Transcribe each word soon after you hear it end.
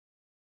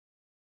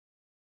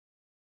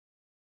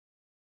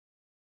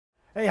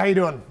Hey, how you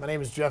doing? My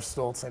name is Geoff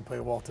Stults. I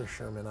play Walter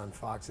Sherman on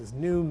Fox's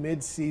new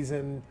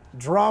mid-season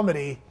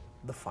dramedy,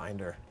 The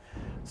Finder,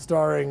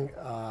 starring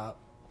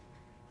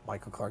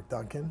Michael Clark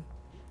Duncan,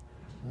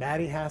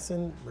 Maddie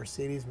Hassan,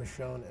 Mercedes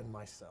Michonne, and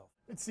myself.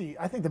 Let's see,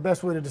 I think the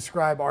best way to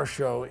describe our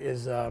show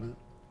is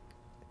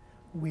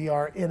we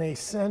are, in a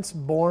sense,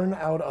 born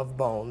out of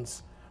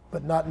Bones,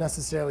 but not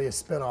necessarily a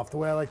spinoff. The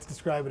way I like to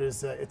describe it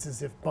is it's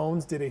as if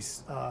Bones did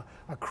a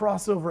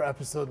crossover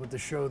episode with the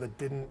show that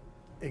didn't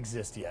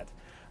exist yet.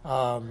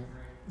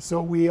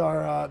 So we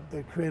are,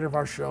 the creator of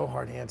our show,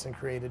 Hart Hanson,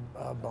 created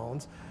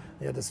Bones.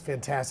 He had this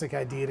fantastic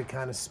idea to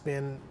kind of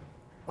spin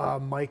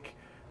Mike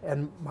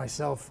and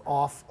myself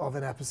off of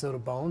an episode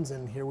of Bones,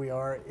 and here we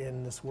are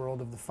in this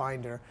world of The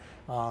Finder.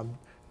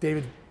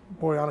 David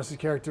Boreanaz'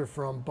 character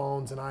from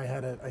Bones and I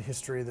had a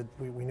history that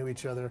we knew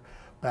each other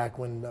back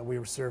when we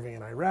were serving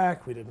in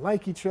Iraq. We didn't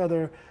like each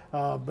other,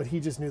 but he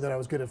just knew that I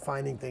was good at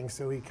finding things,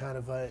 so he kind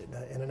of,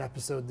 in an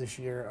episode this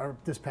year, or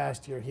this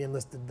past year, he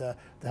enlisted the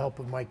help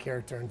of my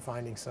character in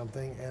finding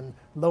something, and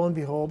lo and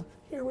behold,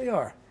 here we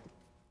are.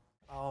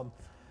 On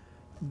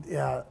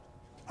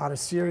a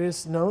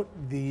serious note,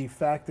 the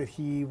fact that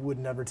he would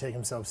never take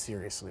himself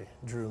seriously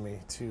drew me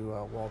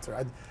to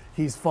Walter.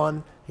 He's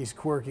fun, he's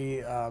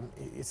quirky,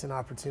 it's an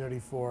opportunity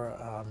for,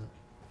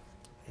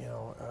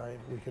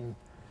 we can,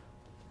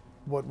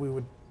 what we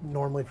would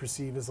normally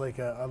perceive as like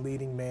a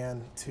leading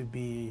man to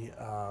be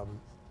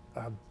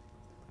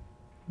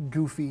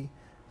goofy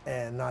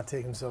and not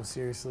take himself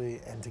seriously,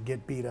 and to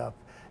get beat up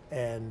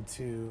and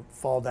to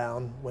fall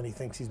down when he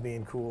thinks he's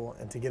being cool,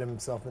 and to get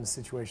himself in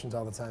situations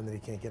all the time that he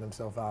can't get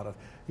himself out of.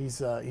 He's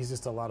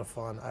just a lot of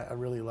fun. I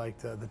really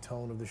liked the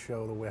tone of the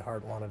show, the way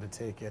Hart wanted to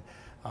take it,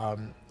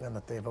 and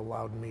that they've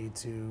allowed me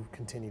to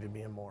continue to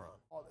be a moron.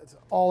 It's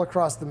all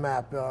across the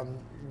map.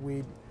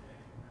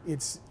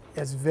 It's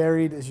as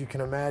varied as you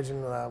can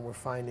imagine. We're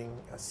finding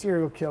a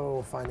serial killer,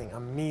 we're finding a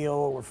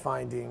meal, we're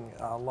finding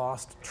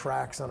lost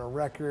tracks on a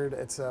record.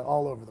 It's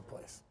all over the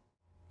place.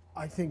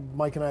 I think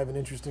Mike and I have an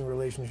interesting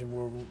relationship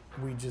where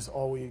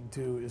all we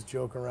do is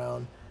joke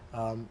around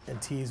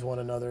and tease one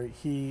another.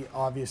 He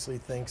obviously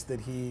thinks that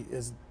he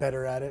is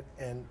better at it,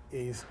 and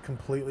is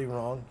completely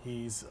wrong.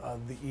 He's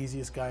the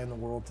easiest guy in the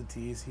world to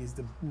tease. He's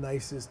the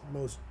nicest,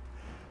 he's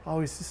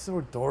just so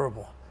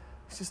adorable.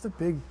 He's just a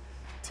big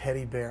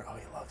teddy bear. Oh,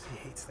 he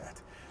hates that.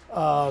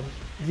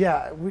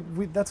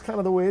 That's kind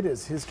of the way it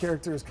is. His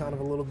character is kind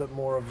of a little bit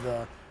more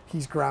of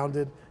he's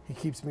grounded. He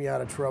keeps me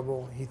out of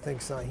trouble. He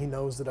thinks, he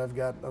knows that I've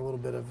got a little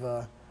bit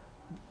of,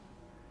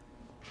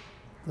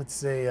 let's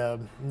say,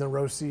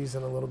 neuroses,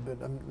 and a little bit,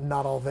 I'm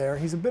not all there.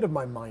 He's a bit of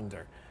my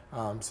minder.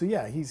 So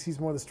yeah, he's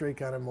more the straight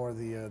kind and more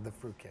the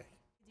fruitcake.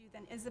 Do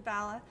then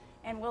Isabella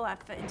and Willa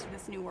fit into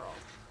this new world?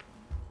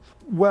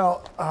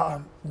 Well,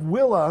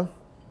 Willa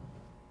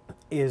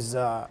is,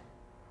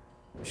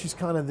 she's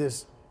kind of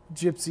this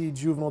gypsy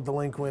juvenile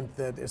delinquent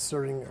that is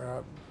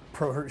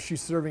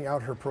she's serving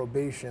out her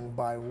probation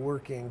by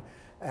working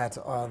at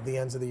the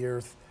Ends of the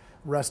Earth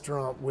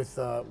restaurant with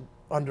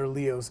under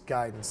Leo's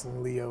guidance,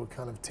 and Leo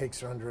kind of takes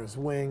her under his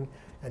wing,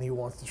 and he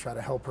wants to try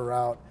to help her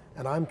out.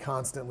 And I'm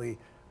constantly,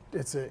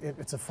 it's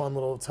a fun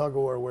little tug of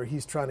war where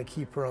he's trying to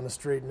keep her on the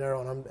straight and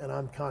narrow, and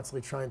I'm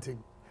constantly trying to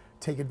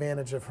take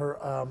advantage of her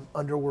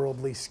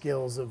underworldly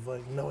skills of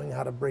like knowing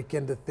how to break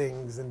into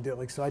things and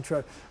do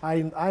so.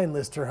 I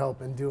enlist her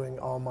help in doing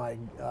all my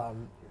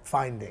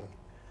finding,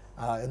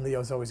 and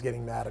Leo's always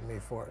getting mad at me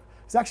for it.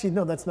 It's actually,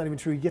 no, that's not even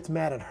true. He gets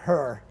mad at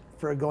her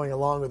for going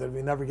along with it.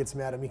 He never gets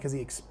mad at me because he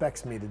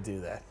expects me to do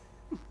that.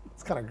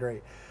 It's kind of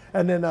great.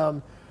 And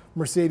then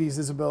Mercedes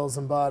Isabel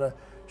Zambada,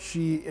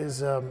 she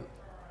is, in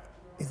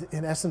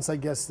essence, I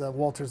guess,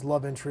 Walter's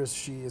love interest.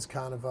 She is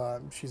kind of,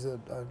 she's a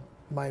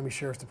Miami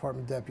Sheriff's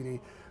Department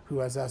deputy who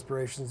has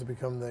aspirations to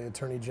become the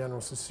Attorney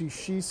General. So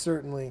she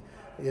certainly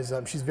is,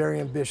 she's very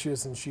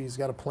ambitious, and she's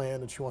got a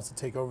plan that she wants to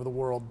take over the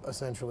world,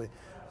 essentially.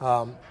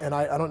 And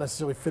I don't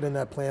necessarily fit in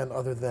that plan,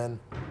 other than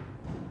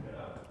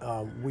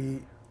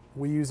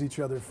we use each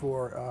other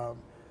for,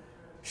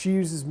 she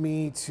uses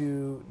me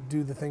to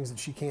do the things that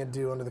she can't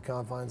do under the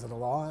confines of the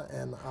law,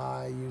 and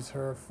I use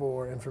her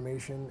for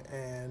information,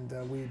 and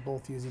we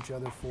both use each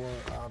other for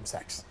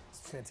sex. It's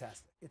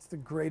fantastic. It's the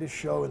greatest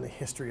show in the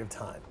history of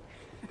time.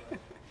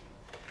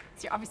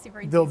 So you're obviously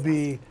very There'll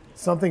be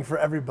something for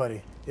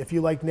everybody. If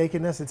you like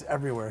nakedness, it's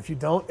everywhere. If you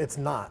don't, it's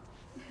not.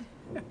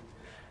 Okay.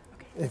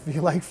 If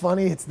you like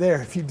funny, it's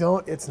there. If you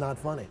don't, it's not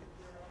funny.